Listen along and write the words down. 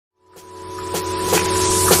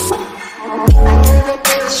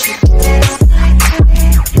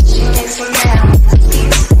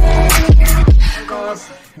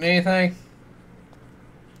anything?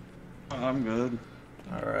 I'm good.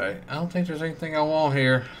 Alright. I don't think there's anything I want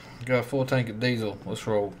here. Got a full tank of diesel. Let's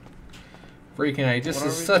roll. Freaking A. This What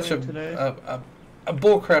is are we such doing today? a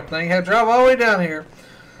bullcrap thing. Had to drive all the way down here.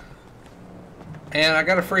 And I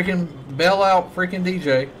got a freaking bail out freaking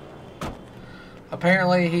DJ.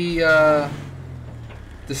 Apparently he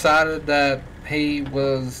decided that he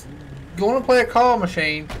was going to play a call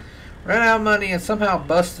machine, ran out of money, and somehow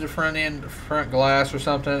busted the front glass or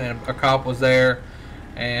something, and a cop was there,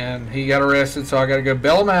 and he got arrested, so I got to go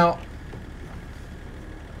bail him out.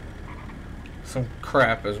 Some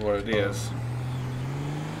crap is what it is.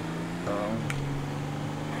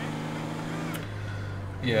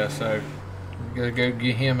 Yeah, so gotta go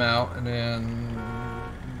get him out and then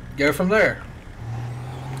go from there.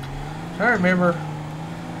 I'm trying to remember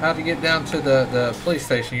how to get down to the police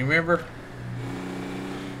station. You remember?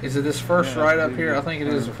 Is it this first right up here? I think it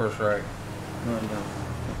is the first right. No.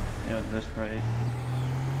 Yeah, this right.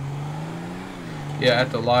 Yeah,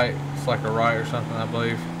 at the light. It's like a right or something, I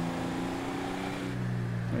believe.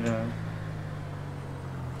 Yeah.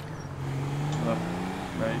 Left,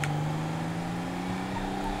 right.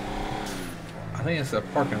 I think it's a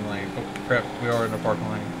parking lane. Oh crap, we are in the parking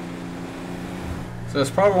lane. So it's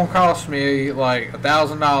probably gonna cost me like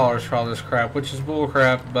 $1,000 for all this crap, which is bull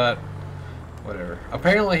crap, but whatever.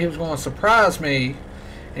 Apparently he was gonna surprise me,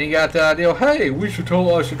 and he got the idea, hey, I should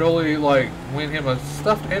totally like win him a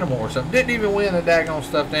stuffed animal or something. Didn't even win a daggone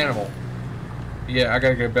stuffed animal. Yeah, I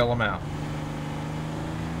gotta go bail him out.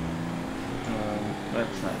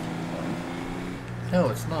 That's not fun. No,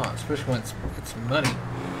 it's not, especially when it's money.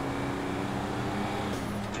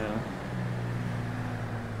 Yeah.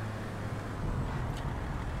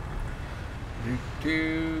 We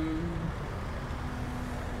can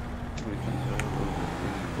go over.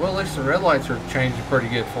 Well, at least the red lights are changing pretty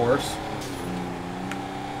good for us.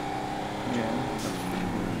 Yeah, that's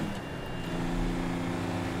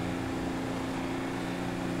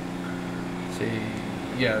pretty good. See,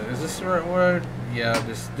 yeah, is this the right word? Yeah,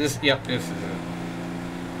 yep, this is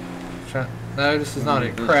it. No, this is not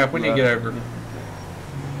it. Crap, we need to get over.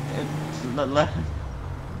 It's not left.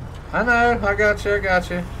 I know, I got you.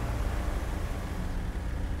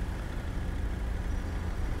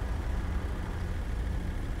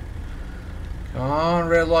 Come on,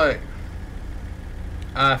 red light.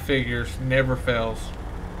 I figures, never fails.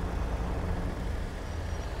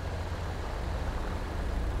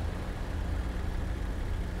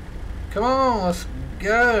 Come on, let's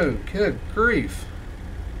go. Good grief.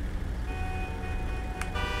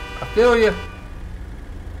 I feel you.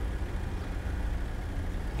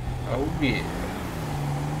 Oh yeah.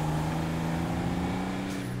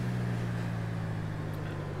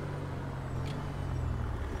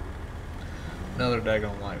 Another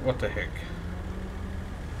daggone light. What the heck?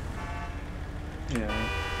 Yeah.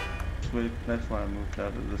 That's why I moved out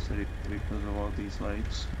of the city, because of all these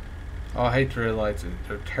lights. Oh, I hate the red lights.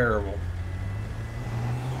 They're terrible.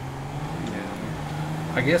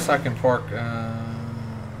 Yeah. I guess I can park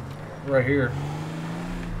right here.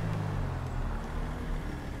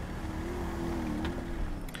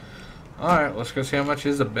 Alright, let's go see how much it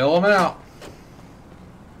is to bail them out.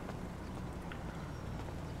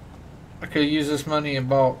 I could use this money and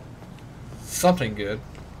bought something good.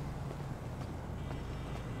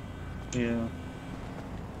 Yeah.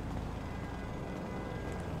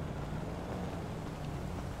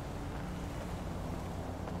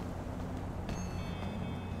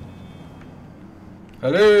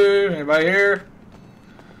 Hello? Anybody here?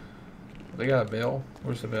 They got a bill?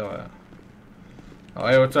 Where's the bill at? Oh,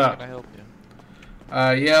 hey, what's up? Can I help you?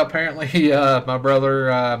 Yeah, apparently my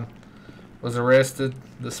brother was arrested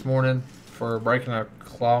this morning for breaking a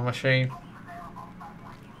claw machine.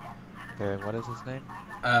 Okay, what is his name?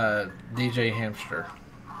 DJ Hamster.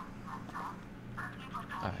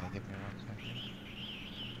 Alright, give me 1 second.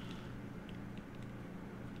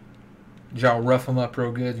 Did y'all rough him up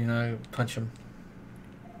real good, you know, punch him?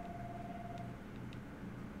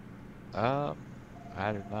 I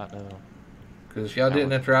do not know. Because y'all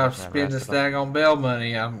didn't, after I spend this daggone bail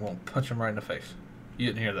money, I'm going to punch him right in the face. You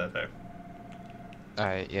didn't hear that, though.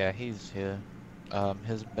 Alright, yeah, he's here.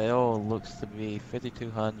 His bail looks to be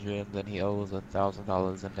 $5,200, then he owes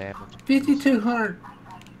 $1,000 in damage. 5,200.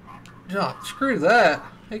 No, screw that.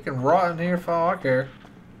 He can rot in here for all I care.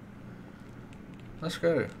 Let's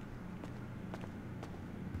go.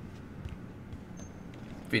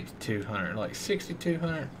 5,200, like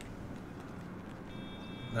 6,200.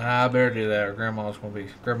 Nah, I better do that, or Grandma's gonna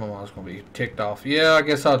be ticked off. Yeah, I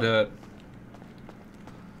guess I'll do it.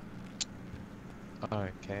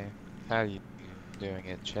 Okay, how are you doing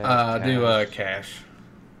it, Chad? Do cash.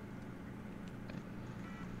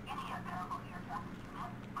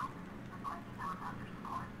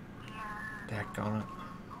 Daggone it.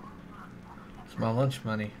 It's my lunch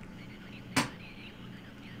money.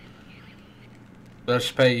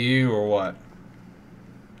 Let's pay you or what?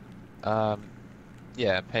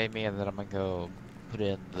 Yeah, pay me and then I'm gonna go put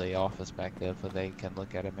it in the office back there so they can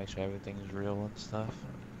look at it, make sure everything's real and stuff.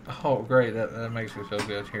 Oh, great. That makes me feel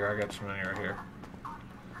good. Here, I got some money right here.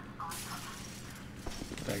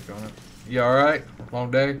 Daggone it. You alright? Long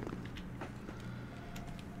day?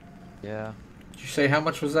 Yeah, Did you say how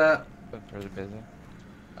much was that? been pretty busy.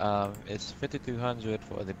 It's 5,200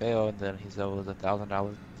 for the bail, and then he's owed $1,000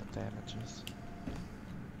 in damages.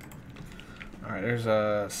 Alright,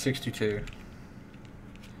 there's 62.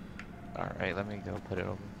 Alright, let me go put it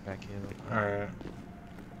over back here. Alright.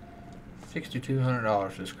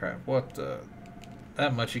 $6,200 this crap. What the?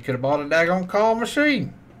 That much you could have bought a daggone call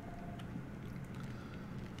machine.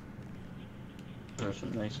 There's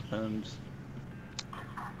some nice pens.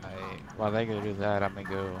 While they go do that, I'm gonna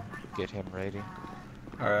go get him ready.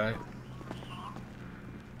 Alright.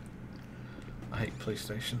 I hate police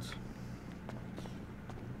stations.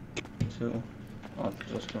 So, I'm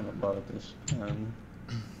just gonna buy this pen.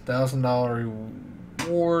 $1,000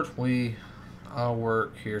 reward. I'll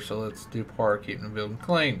work here, so let's do part of keeping the building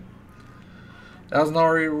clean.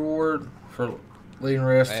 $1,000 reward for leading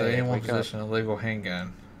arrest to Hey, anyone wake up. possessing a legal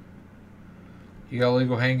handgun. You got a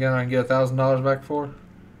legal handgun I can get $1,000 back for?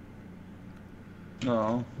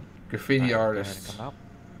 No. Graffiti Alright, go ahead and artists. come out.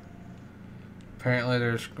 Apparently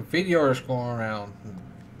there's graffiti artists going around.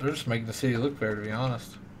 They're just making the city look better, to be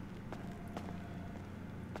honest.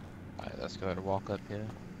 Alright, let's go ahead and walk up here.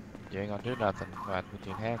 You ain't gonna do nothing. I have to put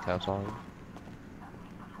you in handcuffs, are you?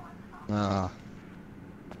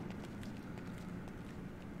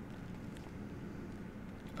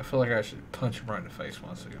 I feel like I should punch him right in the face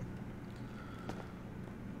once again.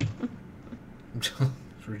 It's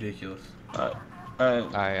ridiculous.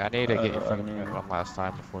 I need to get your I fingerprint mean- one last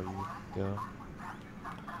time before you go.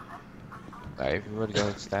 If you would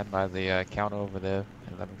go stand by the counter over there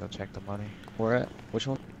and let me go check the money. Where at? Which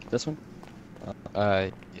one? This one? Yeah,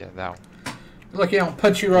 that one. Look, I don't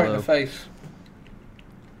punch you right in the Hello. face.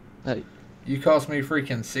 Hey, You cost me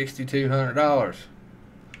freaking $6,200.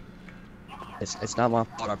 it's not my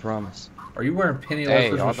fault, I promise. Are you wearing penny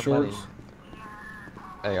Hey, loafers all with the shorts? money.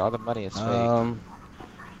 Hey, all the money is fake.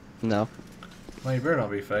 No. Well, you better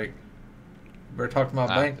not be fake. You better talk to my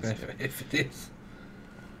Nah, bank it's then good. if it is.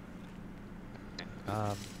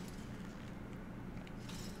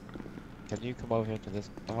 Can you come over here to this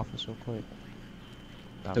office real quick?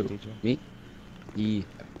 Who? DJ? Me? Yeah.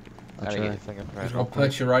 I'll Gotta get your try. fingerprint. He's gonna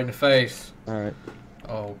punch you right in the face. Alright.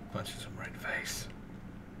 Oh, punches him right in the face.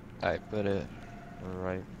 Alright, put it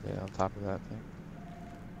right there on top of that thing.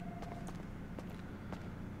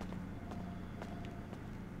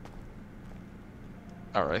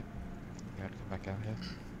 Alright. You gotta come back out here.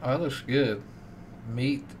 Oh, that looks good.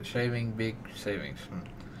 Meat, shaving, big savings.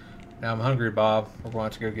 Now I'm hungry, Bob. We're going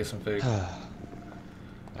to go get some food. I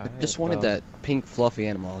Alright, just wanted well, that pink fluffy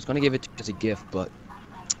animal. I was gonna give it to you as a gift, but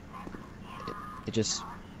it just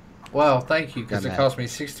Well, thank you, because Got it mad. cost me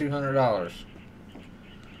 $6,200.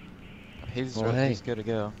 He's Well, hey. he's good to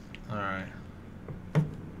go. All right.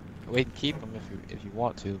 We can keep him if you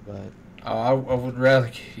want to, but Oh, I would rather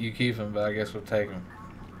you keep him, but I guess we'll take him.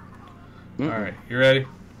 All Mm-mm. right, you ready?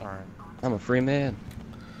 alright. I'm a free man.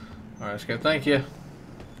 All right, let's go. Thank you.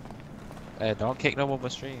 Hey, don't kick no more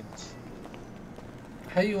machines.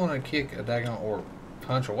 How you want to kick a daggone or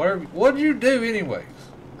punch or whatever? What'd you do anyways?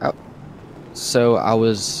 So I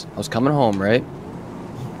was coming home, right?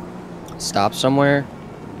 Stopped somewhere,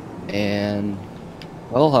 and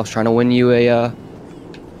well, I was trying to win you a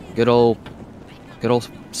good old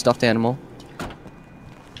stuffed animal.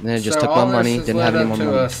 And then it just So took all my this money. has Didn't led have any up more to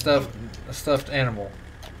money. a stuffed animal.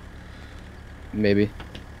 Maybe.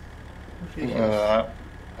 I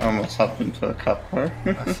almost hopped into a cop car.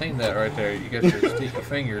 I seen that right there. You got your sticky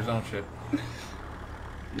fingers, don't you?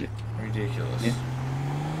 Yeah. Ridiculous. Yeah.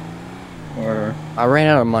 Or I ran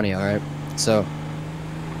out of money. All right. So,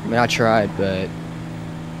 I mean, I tried, but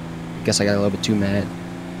I guess I got a little bit too mad.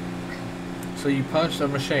 So you punched a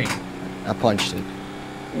machine. I punched it.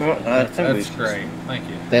 well, I think we That's should- great. Thank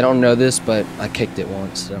you. They don't know this, but I kicked it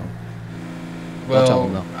once. So Well, tell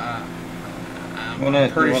them, though. I'm Wanna-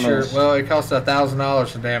 pretty wanna- sure. Well, it cost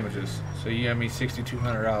 $1,000 in damages. So you owe me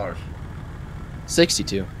 $6,200.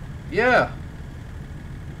 62. Yeah,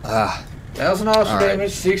 Ah, $1,000 for All right.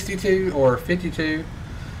 damage, 62 or 52.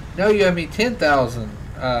 No, you owe me 10,000.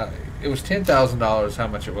 It was $10,000. How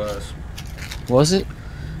much it was? was it?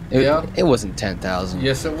 Yeah. It wasn't 10,000.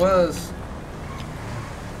 Yes, it was.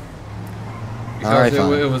 All right, Because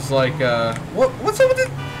fine. it was like, what's up with it?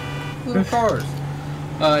 little cars.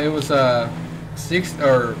 It was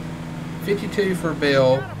 52 for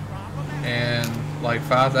Bill, and like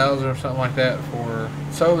 5,000 or something like that for.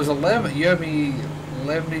 So it was 11. You owe me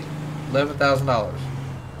 $11,000.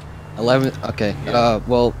 11. Okay. Yeah.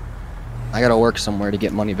 Well, I gotta work somewhere to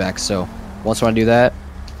get money back. So once I do that,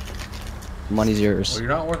 money's yours. Well, you're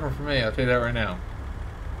not working for me. I'll tell you that right now.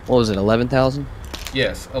 What was it? 11,000.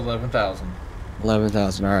 Yes, 11,000.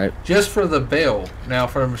 11,000. All right. Just for the bill. Now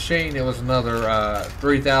for the machine, it was another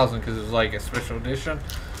 3,000 because it was like a special edition.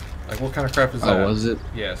 Like what kind of crap is that? Oh, was it?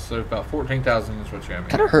 Yes. So about 14,000 is what you owe me.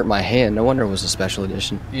 Kind of hurt my hand. No wonder it was a special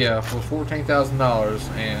edition. Yeah, well, $14,000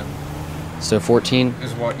 and So 14.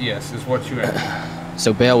 is what? Yes, is what you owe me.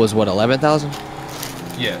 So bail was what? 11,000.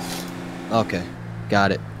 Yes. Okay,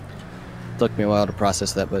 got it. Took me a while to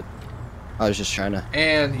process that, but I was just trying to.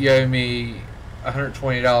 And you owe me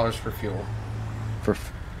 $120 for fuel. For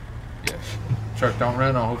Yes. Truck don't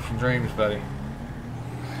run on hopes and dreams, buddy.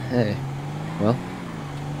 hey, well,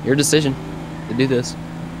 your decision to do this.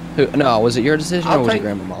 Who? No, was it your decision or was it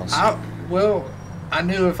Grandma's? Well, I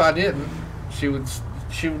knew if I didn't, she would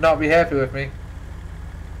not be happy with me.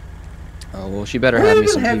 Oh well, she better Where have me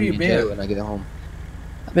even some have you PB&J been? when I get home.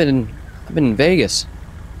 I've been in Vegas.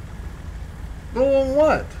 Doing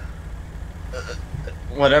what?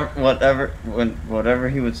 Whatever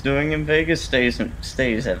he was doing in Vegas stays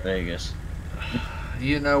at Vegas.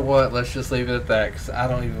 You know what? Let's just leave it at that, because I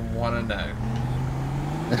don't even want to know.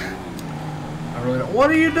 I really don't. What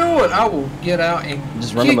are you doing? I will get out and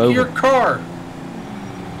Just run kick them over. your car.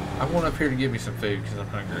 I want up here to give me some food because I'm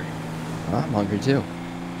hungry. I'm hungry too.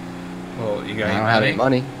 Well, you got I any don't have any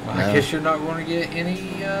money. Well, No. I guess you're not going to get any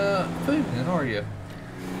food then, are you?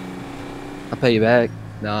 I'll pay you back.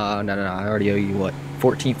 No. I already owe you what?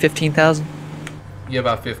 15,000? Yeah,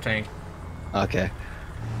 about 15. Okay.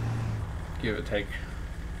 Give it, take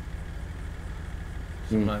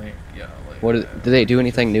some money. Yeah. Do they do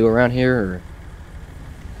anything new around here, or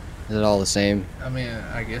is it all the same? I mean,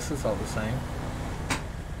 I guess it's all the same.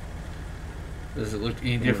 Does it look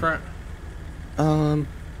any different? No,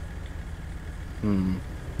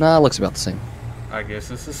 it looks about the same. I guess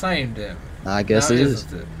it's the same then. I guess Now, it is.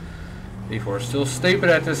 isn't it? People are still stupid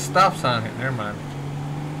at this stop sign. Never mind.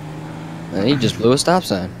 And he just blew a stop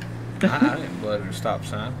sign. I didn't blow the stop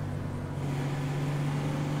sign.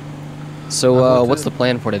 So, what's the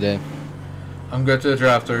plan for today? I'm going to the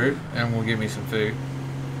drive-thru and we'll give me some food.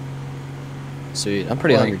 Sweet. I'm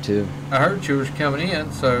pretty Like- hungry too. I heard you was coming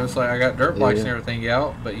in, so it's like I got dirt bikes Yeah. and everything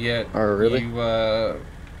out, but yet Oh, really?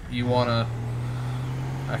 you want to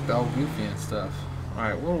act all goofy and stuff. All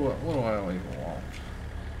right, what do I even want?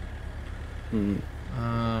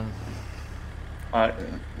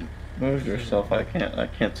 Move yourself. I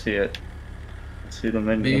can't see it. See the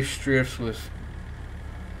menu. Beef strips with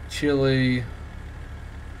chili.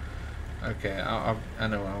 Okay, I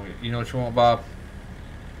know. You know what you want, Bob?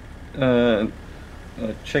 A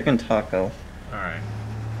chicken taco. All right.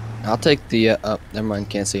 I'll take the. Never mind.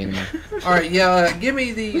 Can't see anymore. All right. Yeah. Give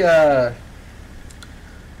me the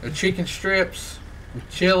chicken strips with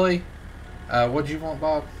chili. What do you want,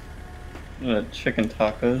 Bob? Chicken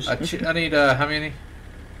tacos. I need how many?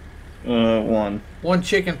 One. One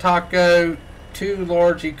chicken taco, 2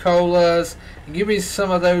 large E-colas, and give me some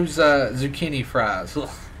of those zucchini fries. Ugh.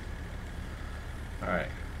 All right.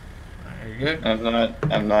 There you go.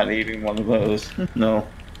 I'm not eating one of those. No.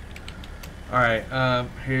 All right.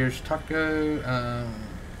 Here's taco.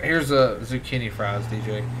 Here's zucchini fries,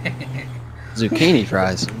 DJ. Zucchini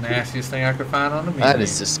fries. The nastiest thing I could find on the menu. That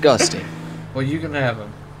is disgusting. Well, you can have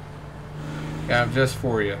them. Got them just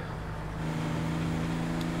for you.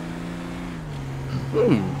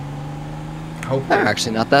 Hopefully They're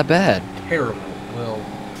actually not that bad. terrible. Well,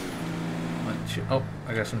 oh,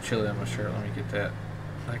 I got some chili on my shirt. Let me get that.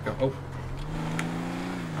 Oh.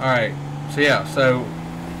 All right. So yeah. So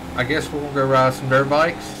I guess we'll go ride some dirt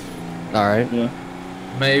bikes. All right. Yeah.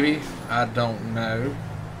 Maybe. I don't know.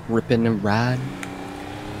 Ripping and riding.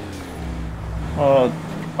 Oh,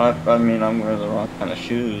 I mean, I'm wearing the wrong kind of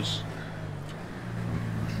shoes.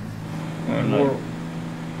 Or,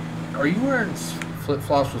 are you wearing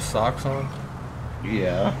flip-flops with socks on?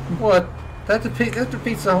 Yeah. What? That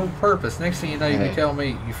defeats the whole purpose. Next thing you know, you Hey. can tell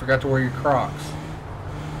me you forgot to wear your Crocs.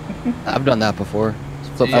 I've done that before.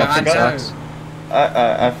 Flip Yeah, flops and I know. socks.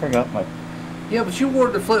 I forgot my. Yeah, but you wore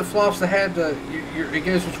the flip-flops that had it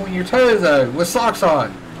goes between your toes though, with socks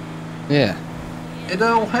on. Yeah. It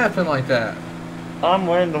don't happen like that. I'm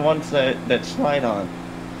wearing the ones that slide on.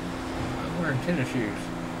 I'm wearing tennis shoes.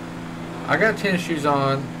 I got tennis shoes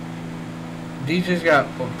on. DJ's got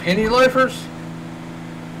penny loafers.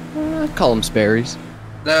 I call them Sperry's.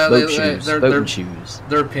 Boat shoes. Boating shoes.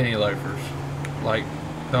 They're penny loafers. Like,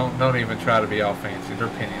 don't even try to be all fancy. They're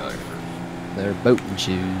penny loafers. They're boating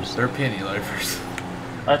shoes. They're penny loafers.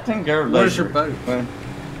 I think they're. What is your boat?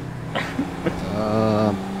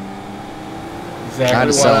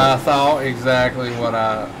 Exactly what I thought. Exactly what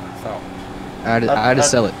I thought. I had to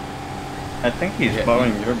sell it. I think he's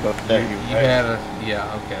borrowing your boat that you wrecked.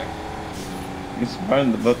 Yeah, okay. He's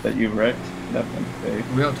borrowing the boat that you wrecked. Definitely.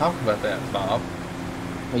 We don't talk about that, Bob.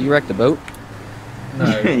 Well, you wrecked the boat? No.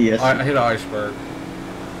 Yes. I hit an iceberg.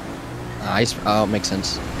 Oh, makes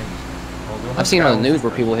sense. I've seen on the news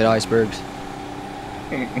where people hit icebergs.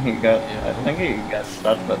 He got. I think he got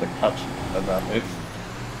stopped by the cops about it.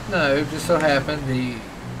 No, it just so happened the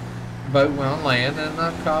boat went on land and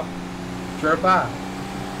the cop drove by.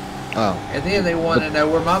 Oh. And then they wanted to know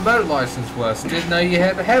where my boat license was. Didn't know you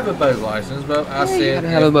had to have a boat license, but I said... you gotta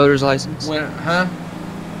have a boater's license. Huh?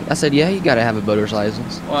 I said, yeah, you gotta have a boater's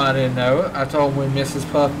license. Well, I didn't know it. I told him when Mrs.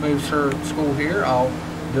 Puff moves her school here, I'll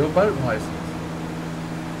do a boat license.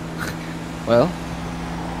 Well?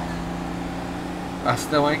 I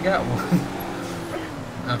still ain't got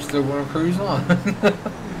one. I'm still going to cruise on.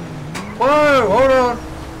 Whoa, hold on.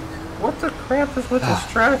 What the crap is with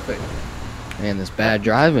this traffic? Man, this bad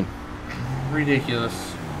driving.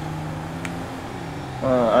 Ridiculous.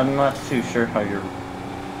 I'm not too sure how you're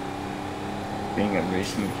being a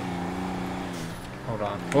racing. Hold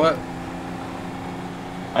on. What?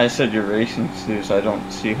 I said you're racing too, so I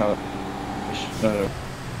don't see how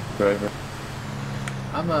driver.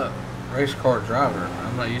 I'm a race car driver.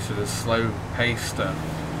 I'm not used to this slow pace stuff.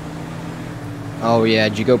 Oh yeah,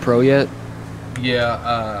 did you go pro yet?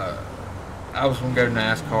 Yeah, I was gonna go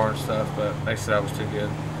NASCAR and stuff, but they said I was too good.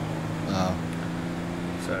 Oh.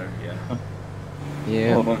 So yeah.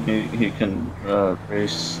 Yeah. Well, he can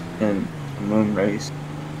race in a moon race.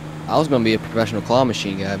 I was gonna be a professional claw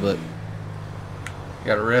machine guy, but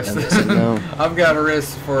got arrested. No. I've got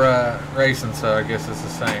arrested for racing, so I guess it's the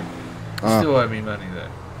same. Still owe me money though.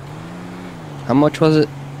 How much was it?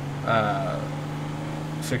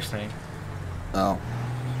 16. Oh.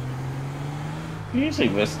 You usually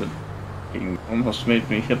missed it. You almost made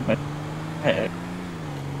me hit my head.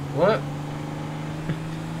 What?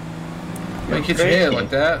 Make hit your head like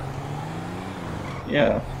that?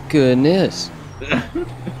 Yeah. Goodness.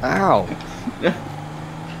 Ow.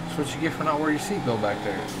 That's what you get for not wearing your seatbelt back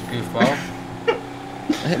there, goofball.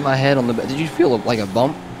 I hit my head on the back. Did you feel like a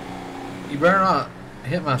bump? You better not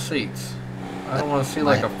hit my seats. I don't want to see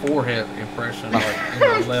like a forehead impression like in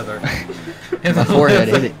my leather. My forehead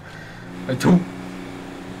hit it. Like,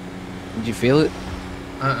 did Did you feel it?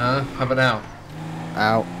 How about now?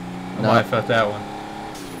 Ow. I No. might have felt that one.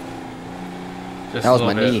 Just That was a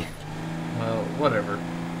my little bit. knee. Well, whatever.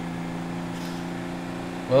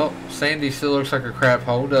 Well, Sandy still looks like a crap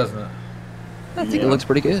hole, doesn't it? I think it looks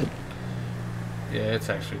pretty good. Yeah, it's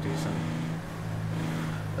actually decent.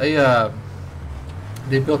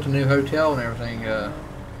 They built a new hotel and everything.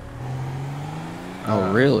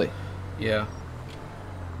 Oh, really? Yeah.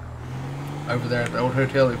 Over there at the old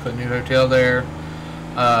hotel, they put a new hotel there.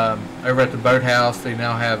 Over at the boathouse, they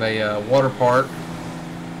now have a water park.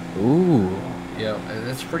 Ooh. Yeah,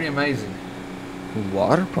 it's pretty amazing.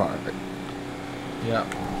 Water park. Yeah.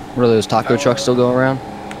 What are those taco trucks still going around?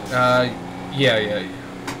 Yeah.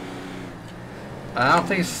 I don't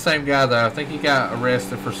think it's the same guy though. I think he got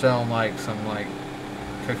arrested for selling like some like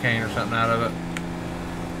cocaine or something out of it.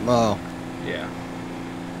 Oh. Yeah.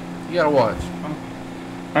 You gotta watch.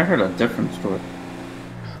 I heard a different story.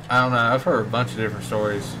 I don't know. I've heard a bunch of different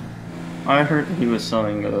stories. I heard he was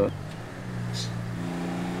selling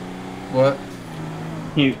What?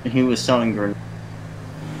 he was selling grenades.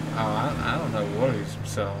 Oh, I don't know what he's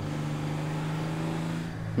selling.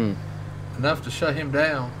 Hmm. Enough to shut him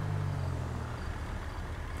down.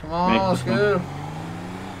 Come on, let's go.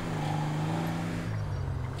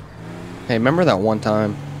 Hey, remember that one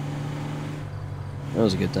time? That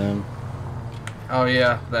was a good time. Oh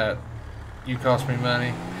yeah, that you cost me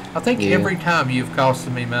money. I think Yeah. every time you've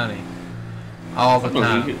costed me money. All the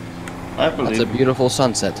time. I believe That's a beautiful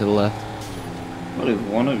sunset to the left. I believe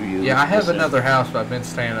one of you. Yeah, I have another house, but I've been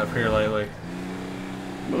staying up here lately.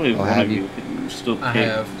 I believe Oh, one have of you? you still I pay,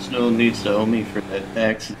 have. still needs to owe me for that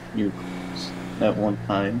accident you caused that one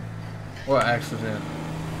time. What accident?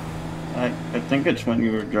 I think it's when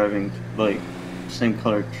you were driving like same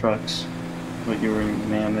colored trucks, but you were in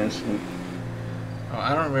Mammoth and Oh,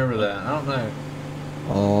 I don't remember that. I don't know.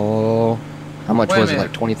 Oh. How much Wait a was it? minute.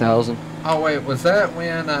 Like 20,000? Oh wait, was that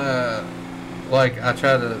when like I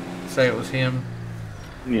tried to say it was him?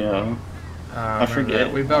 yeah. I forget.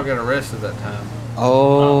 That. We about got arrested that time.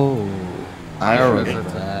 Oh. I Yeah, remember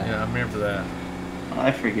that's- that. Yeah, I remember that.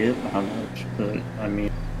 I forget how much, but I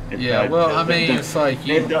mean. Yeah, well, I mean, it's like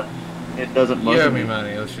you It doesn't you bother owe me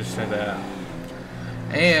money. Let's just say that.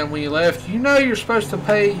 And when you left, you know you're supposed to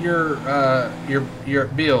pay your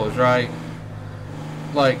bills, right?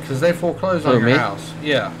 Like, cause they foreclose on Who, your me? house.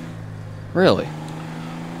 Yeah. Really?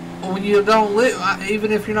 When you don't live,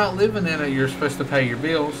 even if you're not living in it, you're supposed to pay your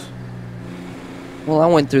bills. Well, I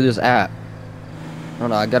went through this app. I don't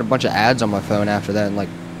know. I got a bunch of ads on my phone after that, and like,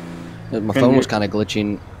 my phone was kind of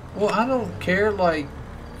glitching. Well, I don't care. Like,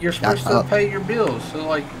 you're supposed to pay your bills. So,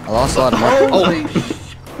 like, I lost a lot of money. holy,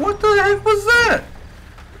 what the heck was that?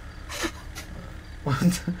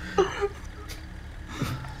 What?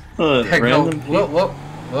 Heck, no. Random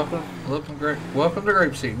Welcome to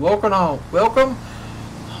Grapeseed. Welcome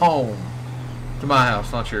home to my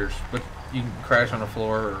house, not yours. But you can crash on the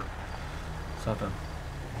floor or something.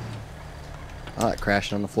 I like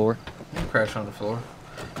crashing on the floor. You can crash on the floor.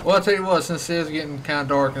 Well, I'll tell you what. Since it is getting kind of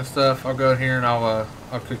dark and stuff, I'll go in here and I'll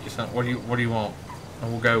cook you something. What do you want?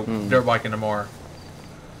 And we'll go dirt biking tomorrow.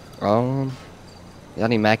 Got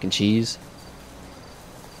any mac and cheese?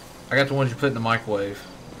 I got the ones you put in the microwave.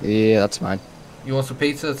 Yeah, that's fine. You want some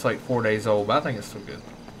pizza? It's like 4 days old, but I think it's still good.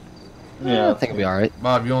 Yeah, I think it'll be alright.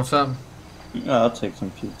 Bob, you want something? Yeah, I'll take some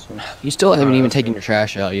pizza. You still haven't even that's taken good. your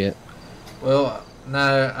trash out yet. Well,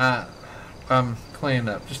 no, I'm cleaning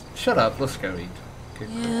up. Just shut up. Let's go eat. Okay.